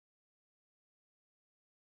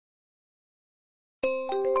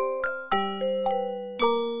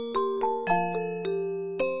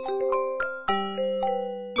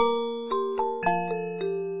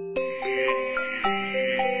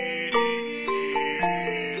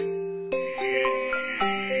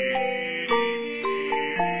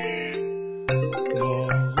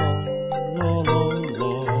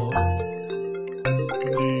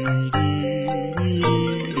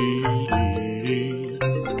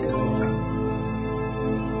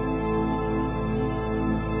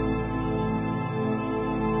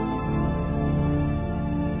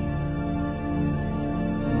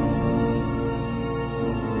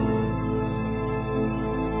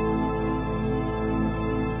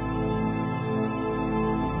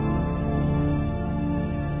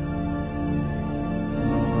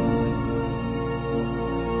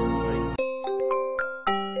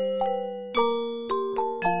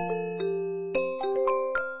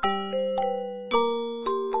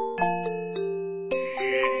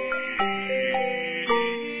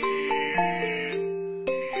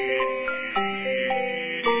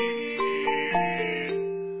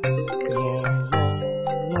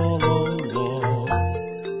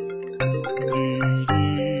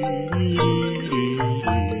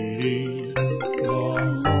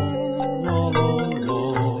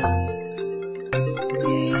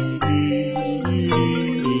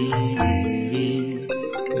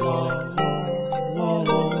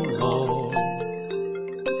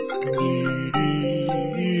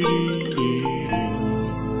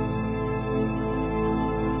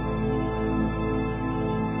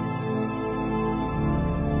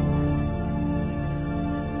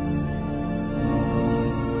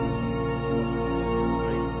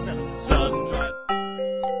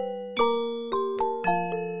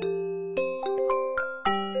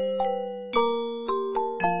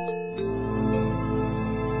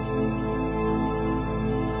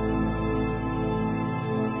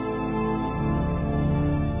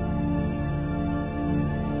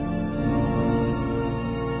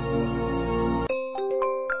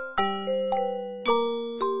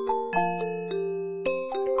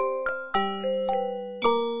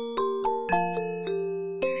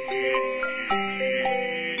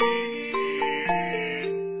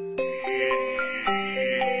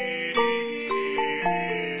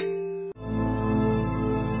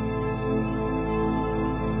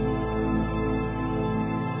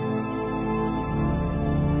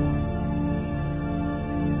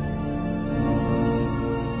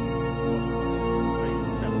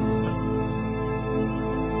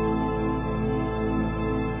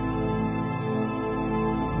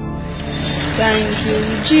Thank you,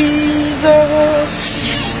 Jesus.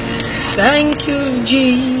 Thank you,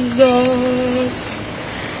 Jesus.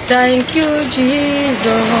 Thank you,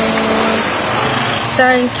 Jesus.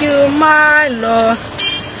 Thank you, my Lord.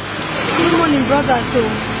 Good morning, brothers. So,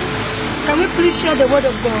 can we please share the word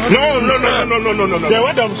of God? No. The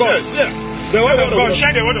word of God. Share. The word of God.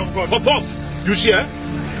 Share the word of God. Pop. You share?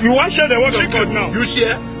 You want to share the word of God now? You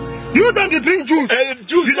share? You don't drink juice.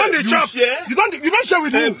 Juice. You don't chop. Share? You don't share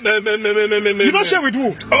with who? You don't share with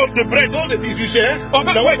who? All the bread, all the things you share.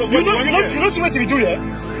 Okay, the wait. word of You God, know what we do here?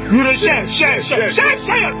 You don't share yourself. Share. No.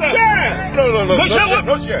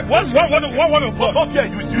 Share. What word of God? Pop here.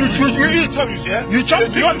 You eat. You share. You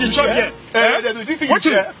chop. You want to chop here? What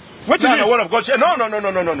you share? What is the word of God? Share. No.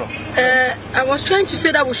 I was trying to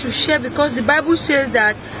say that we should share because the Bible says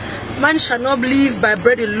that man shall not live by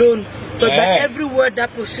bread alone, but by every word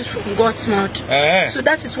that proceeds from God's mouth. So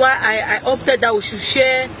that is why I opted that we should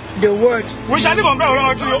share the word. We shall live on bread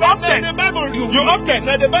alone until you opted. The Bible, you opted.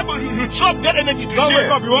 The Bible, you chop, get energy to don't share.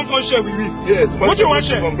 Wake up, you won't come share with me. Yes. What do you want to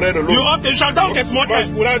share? On bread alone. You opted. You shall down get more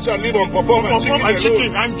time. Man shall live on popcorn and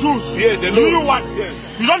chicken and juice. Yes, do you want? Yes.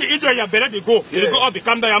 You don't eat where your belly they go. You go up,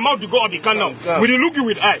 become down. Your mouth you go up, become down. We look you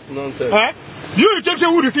with eye. Nonsense. You take say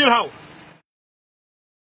who you feel how?